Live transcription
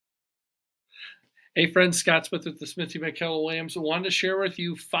Hey friends, Scott Smith with the Smithy by Keller Williams. I wanted to share with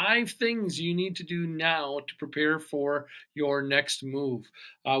you 5 things you need to do now to prepare for your next move.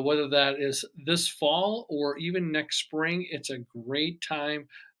 Whether that is this fall or even next spring, it's a great time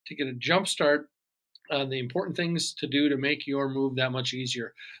to get a jump start on the important things to do to make your move that much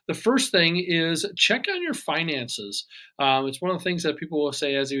easier. The first thing is check on your finances. It's one of the things that people will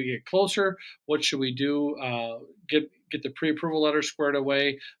say as we get closer. What should we do? Get the pre-approval letter squared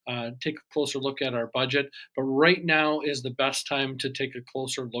away. Take a closer look at our budget. But right now is the best time to take a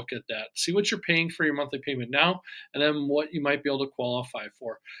closer look at that. See what you're paying for your monthly payment now, and then what you might be able to qualify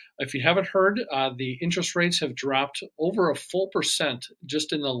for. If you haven't heard, the interest rates have dropped over a full percent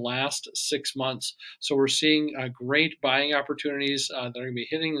just in the last 6 months. So we're seeing great buying opportunities that are going to be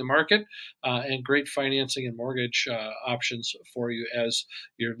hitting the market and great financing and mortgage options for you as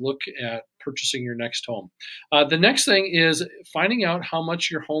you look at purchasing your next home. The next thing is finding out how much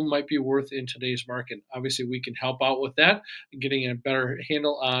your home might be worth in today's market. Obviously, we can help out with that, getting a better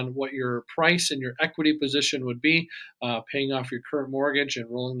handle on what your price and your equity position would be, paying off your current mortgage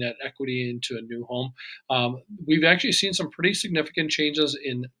and rolling that equity into a new home. We've actually seen some pretty significant changes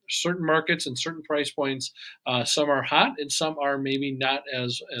in certain markets and certain price points. Some are hot and some are maybe not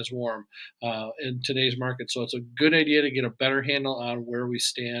as warm in today's market. So it's a good idea to get a better handle on where we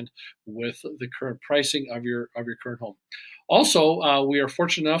stand with the current pricing of your current home. Also, we are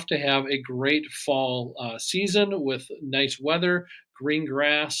fortunate enough to have a great fall season with nice weather, green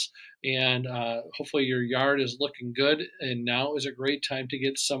grass, and hopefully your yard is looking good. And now is a great time to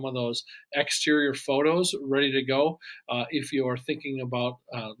get some of those exterior photos ready to go. If you are thinking about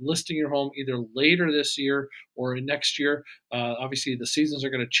listing your home either later this year or next year, obviously the seasons are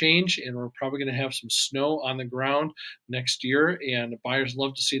going to change, and we're probably going to have some snow on the ground next year. And buyers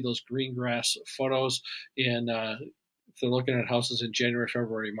love to see those green grass photos in if they're looking at houses in January,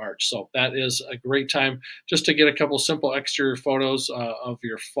 February, March. So that is a great time just to get a couple simple exterior photos of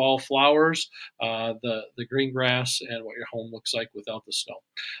your fall flowers, the green grass, and what your home looks like without the snow.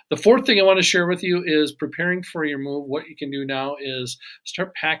 The fourth thing I want to share with you is preparing for your move. What you can do now is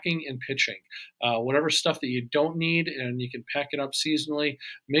start packing and pitching. Whatever stuff that you don't need, and you can pack it up seasonally,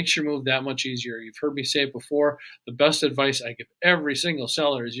 makes your move that much easier. You've heard me say it before. The best advice I give every single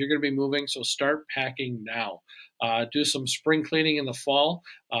seller is you're going to be moving, so start packing now. Do some spring cleaning in the fall.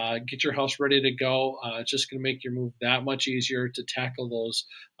 Get your house ready to go. It's just going to make your move that much easier to tackle those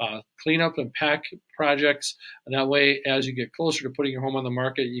cleanup and pack projects. And that way, as you get closer to putting your home on the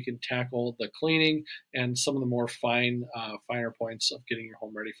market, you can tackle the cleaning and some of the more finer points of getting your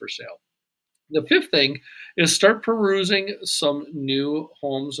home ready for sale. The fifth thing is start perusing some new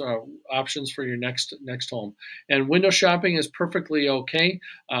homes options for your next home. And window shopping is perfectly okay.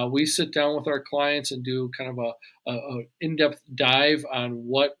 We sit down with our clients and do kind of a in-depth dive on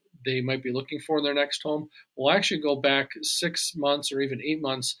what they might be looking for in their next home. We'll actually go back 6 months or even 8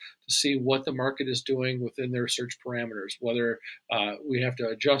 months to see what the market is doing within their search parameters, whether we have to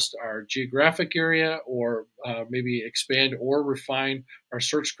adjust our geographic area or maybe expand or refine our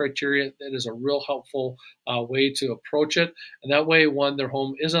search criteria. That is a real helpful way to approach it. And that way, when their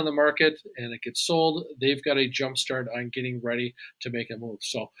home is on the market and it gets sold, they've got a jump start on getting ready to make a move.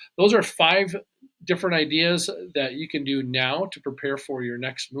 So those are 5 different ideas that you can do now to prepare for your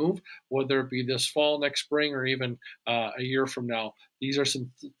next move, whether it be this fall, next spring, or even a year from now. These are some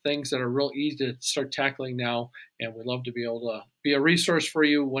things that are real easy to start tackling now, and we'd love to be able to be a resource for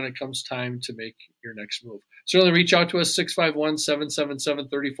you when it comes time to make your next move. Certainly reach out to us,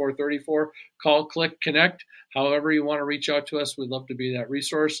 651-777-3434. Call, click, connect. However you want to reach out to us, we'd love to be that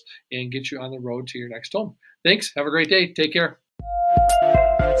resource and get you on the road to your next home. Thanks. Have a great day. Take care.